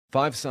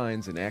5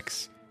 signs an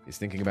ex is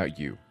thinking about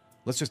you.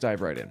 Let's just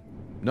dive right in.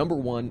 Number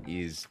 1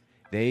 is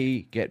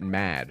they get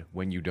mad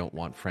when you don't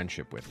want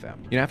friendship with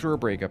them. After a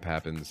breakup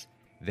happens,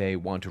 they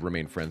want to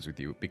remain friends with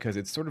you because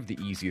it's sort of the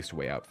easiest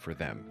way out for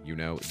them.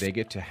 They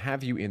get to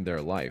have you in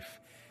their life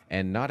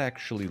and not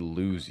actually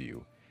lose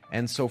you.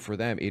 And so for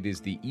them, it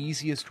is the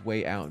easiest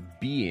way out,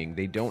 being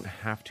they don't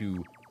have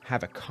to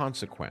have a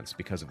consequence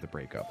because of the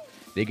breakup.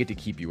 They get to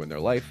keep you in their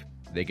life.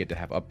 They get to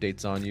have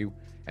updates on you.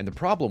 And the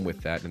problem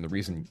with that, and the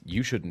reason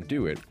you shouldn't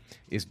do it,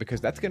 is because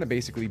that's going to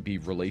basically be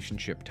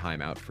relationship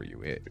timeout for you.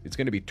 It's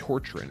going to be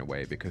torture in a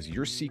way, because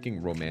you're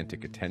seeking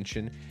romantic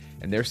attention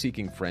and they're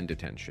seeking friend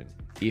attention,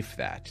 if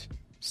that.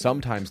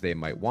 Sometimes they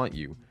might want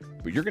you,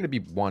 but you're going to be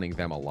wanting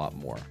them a lot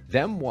more.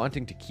 Them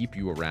wanting to keep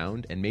you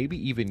around and maybe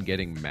even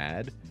getting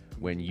mad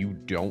when you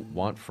don't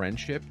want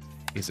friendship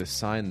is a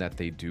sign that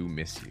they do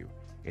miss you.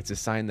 It's a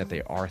sign that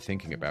they are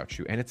thinking about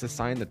you, and it's a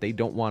sign that they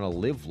don't want to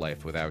live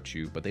life without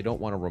you, but they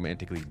don't want to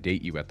romantically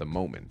date you at the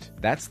moment.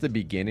 That's the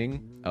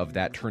beginning of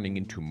that turning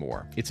into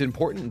more. It's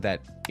important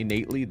that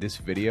innately this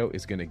video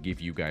is going to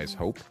give you guys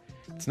hope.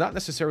 It's not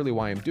necessarily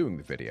why I'm doing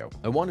the video.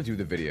 I want to do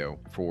the video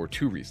for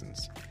 2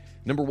 reasons.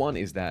 Number 1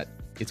 is that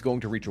it's going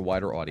to reach a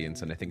wider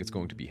audience, and I think it's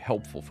going to be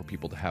helpful for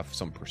people to have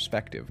some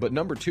perspective. But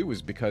number 2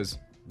 is because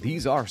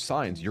these are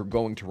signs you're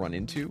going to run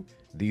into.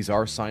 These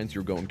are signs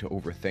you're going to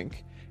overthink.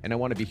 And I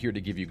want to be here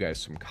to give you guys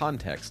some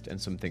context and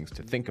some things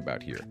to think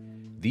about here.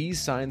 These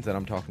signs that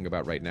I'm talking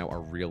about right now are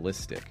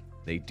realistic.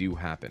 They do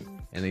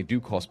happen, and they do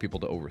cause people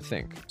to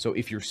overthink. So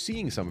if you're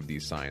seeing some of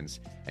these signs,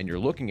 and you're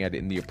looking at it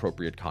in the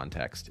appropriate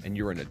context, and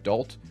you're an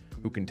adult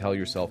who can tell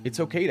yourself, it's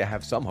okay to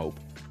have some hope,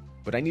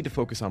 but I need to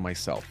focus on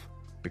myself,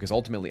 because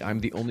ultimately I'm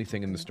the only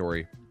thing in the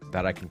story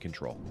that I can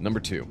control. Number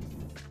 2.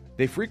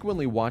 They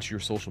frequently watch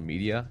your social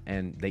media,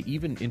 and they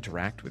even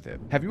interact with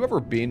it. Have you ever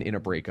been in a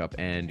breakup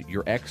and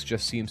your ex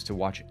just seems to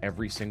watch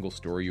every single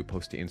story you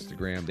post to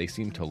Instagram? They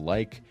seem to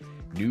like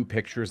new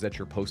pictures that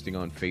you're posting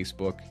on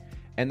Facebook,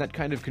 and that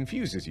kind of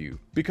confuses you.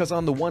 Because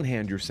on the one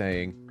hand, you're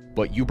saying,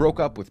 but you broke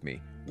up with me.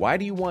 Why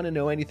do you want to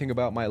know anything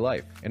about my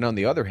life? And on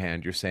the other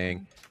hand, you're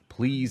saying,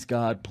 please,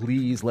 God,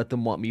 please let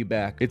them want me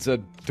back. It's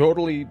a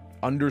totally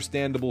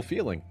understandable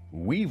feeling.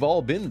 We've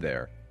all been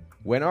there.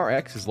 When our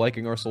ex is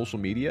liking our social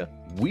media,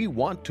 we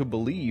want to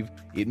believe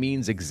it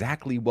means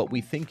exactly what we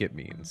think it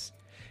means.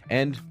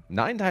 And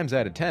 9 times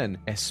out of 10,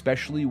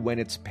 especially when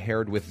it's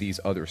paired with these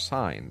other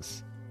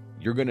signs,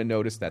 you're going to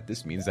notice that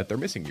this means that they're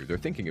missing you. They're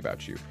thinking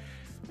about you.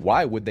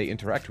 Why would they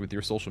interact with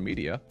your social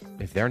media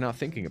if they're not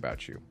thinking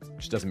about you?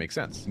 Which doesn't make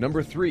sense.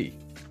 Number 3,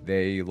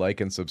 they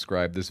like and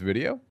subscribe this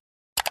video.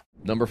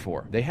 Number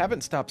 4, they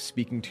haven't stopped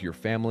speaking to your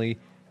family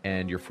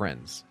and your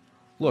friends.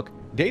 Look,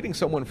 dating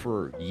someone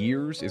for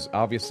years is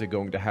obviously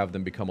going to have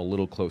them become a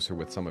little closer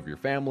with some of your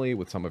family,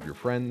 with some of your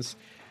friends.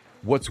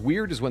 What's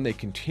weird is when they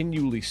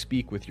continually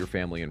speak with your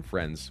family and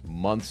friends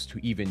months to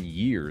even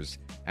years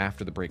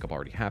after the breakup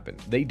already happened.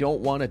 They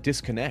don't want to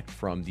disconnect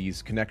from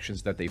these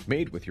connections that they've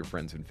made with your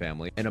friends and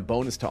family. And a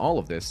bonus to all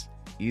of this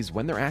is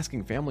when they're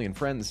asking family and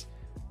friends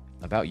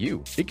about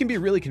you. It can be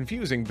really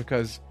confusing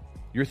because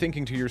you're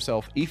thinking to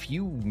yourself, if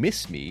you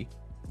miss me,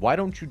 why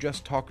don't you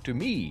just talk to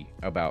me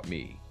about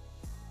me?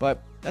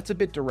 But that's a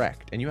bit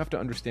direct, and you have to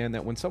understand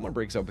that when someone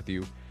breaks up with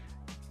you,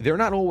 they're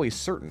not always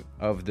certain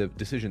of the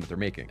decision that they're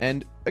making.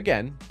 And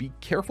again, be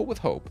careful with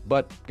hope.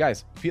 But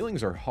guys,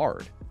 feelings are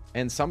hard,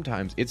 and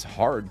sometimes it's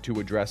hard to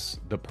address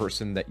the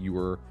person that you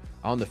were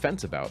on the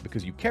fence about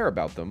because you care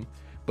about them,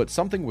 but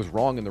something was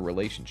wrong in the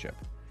relationship.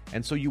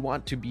 And so you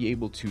want to be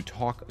able to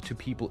talk to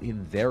people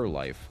in their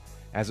life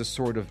as a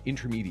sort of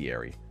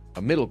intermediary,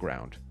 a middle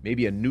ground,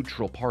 maybe a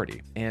neutral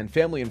party. And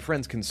family and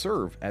friends can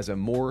serve as a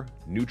more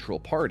neutral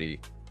party,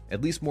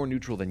 at least more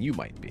neutral than you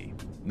might be.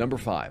 Number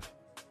 5,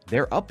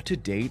 they're up to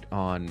date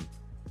on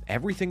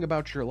everything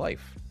about your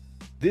life.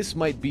 This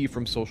might be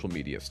from social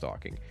media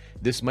stalking.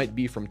 This might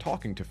be from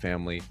talking to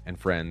family and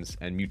friends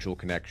and mutual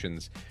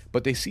connections,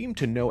 but they seem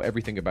to know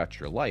everything about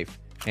your life.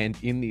 And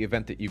in the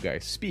event that you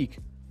guys speak,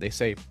 they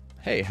say,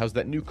 hey, how's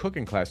that new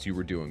cooking class you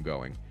were doing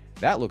going?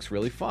 That looks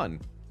really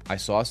fun. I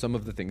saw some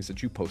of the things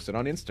that you posted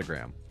on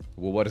Instagram.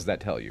 Well, what does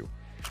that tell you?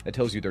 That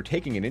tells you they're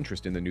taking an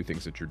interest in the new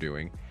things that you're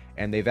doing,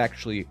 and they've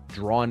actually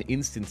drawn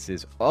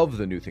instances of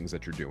the new things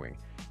that you're doing.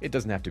 It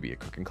doesn't have to be a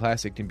cooking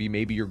class. It can be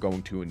maybe you're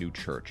going to a new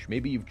church.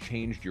 Maybe you've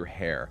changed your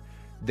hair.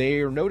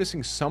 They're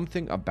noticing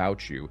something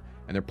about you,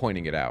 and they're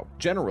pointing it out.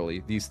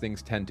 Generally, these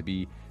things tend to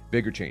be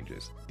bigger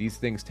changes. These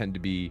things tend to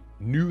be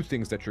new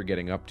things that you're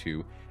getting up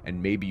to,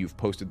 and maybe you've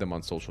posted them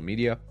on social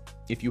media.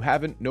 If you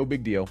haven't, no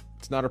big deal.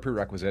 It's not a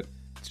prerequisite.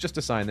 It's just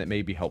a sign that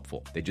may be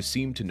helpful. They just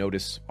seem to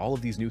notice all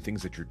of these new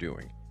things that you're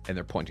doing, and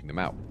they're pointing them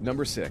out.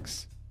 Number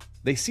 6,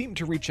 they seem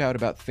to reach out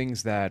about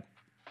things that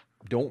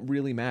don't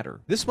really matter.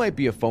 This might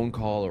be a phone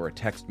call or a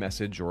text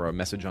message or a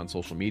message on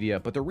social media,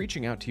 but they're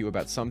reaching out to you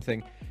about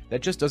something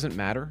that just doesn't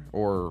matter,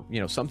 or,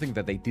 something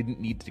that they didn't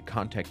need to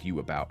contact you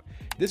about.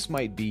 This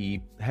might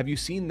be, have you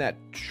seen that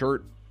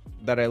shirt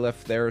that I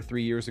left there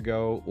 3 years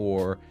ago?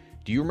 Or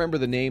do you remember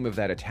the name of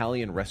that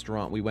Italian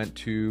restaurant we went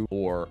to?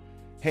 Or,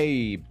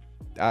 hey,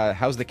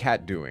 How's the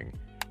cat doing?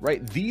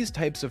 Right? These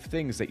types of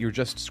things that you're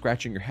just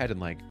scratching your head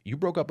and like, you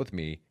broke up with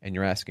me and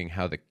you're asking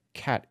how the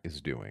cat is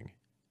doing.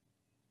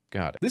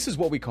 Got it. This is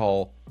what we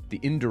call the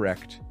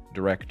indirect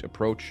direct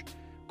approach,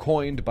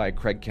 coined by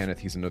Craig Kenneth.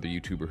 He's another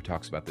YouTuber who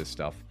talks about this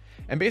stuff.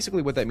 And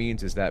basically what that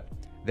means is that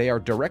they are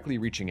directly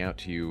reaching out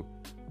to you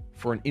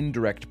for an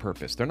indirect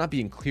purpose. They're not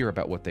being clear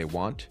about what they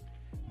want,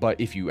 but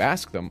if you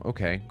ask them,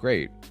 okay,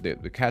 great,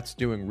 the cat's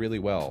doing really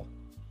well.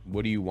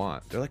 What do you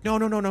want? They're like, no,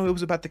 it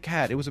was about the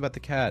cat. It was about the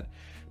cat.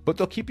 But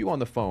they'll keep you on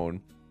the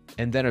phone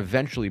and then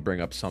eventually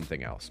bring up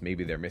something else.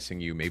 Maybe they're missing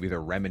you. Maybe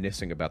they're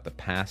reminiscing about the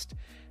past.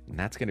 And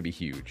that's going to be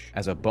huge.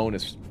 As a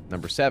bonus,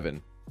 number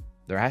 7,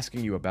 they're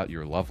asking you about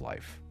your love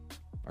life.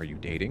 Are you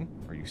dating?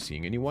 Are you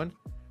seeing anyone?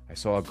 I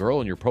saw a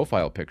girl in your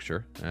profile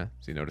picture. So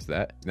you notice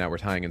that? Now we're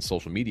tying in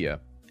social media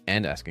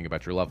and asking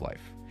about your love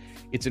life.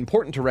 It's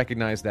important to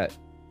recognize that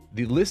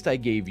the list I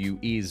gave you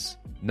is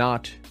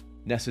not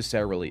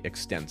necessarily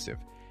extensive.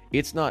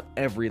 It's not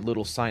every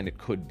little sign it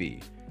could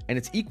be. And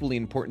it's equally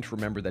important to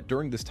remember that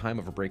during this time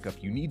of a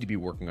breakup, you need to be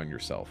working on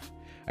yourself.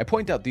 I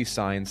point out these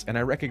signs, and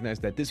I recognize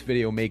that this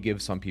video may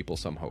give some people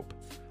some hope.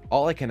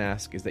 All I can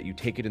ask is that you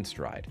take it in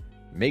stride.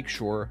 Make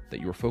sure that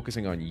you are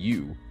focusing on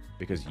you,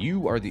 because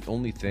you are the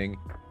only thing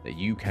that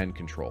you can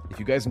control. If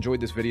you guys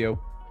enjoyed this video,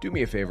 do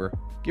me a favor,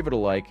 give it a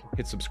like,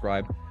 hit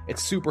subscribe.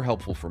 It's super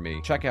helpful for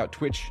me. Check out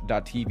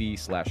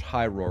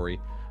twitch.tv/HiRory.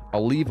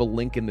 I'll leave a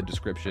link in the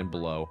description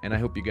below, and I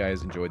hope you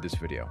guys enjoyed this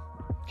video.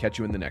 Catch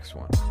you in the next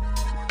one.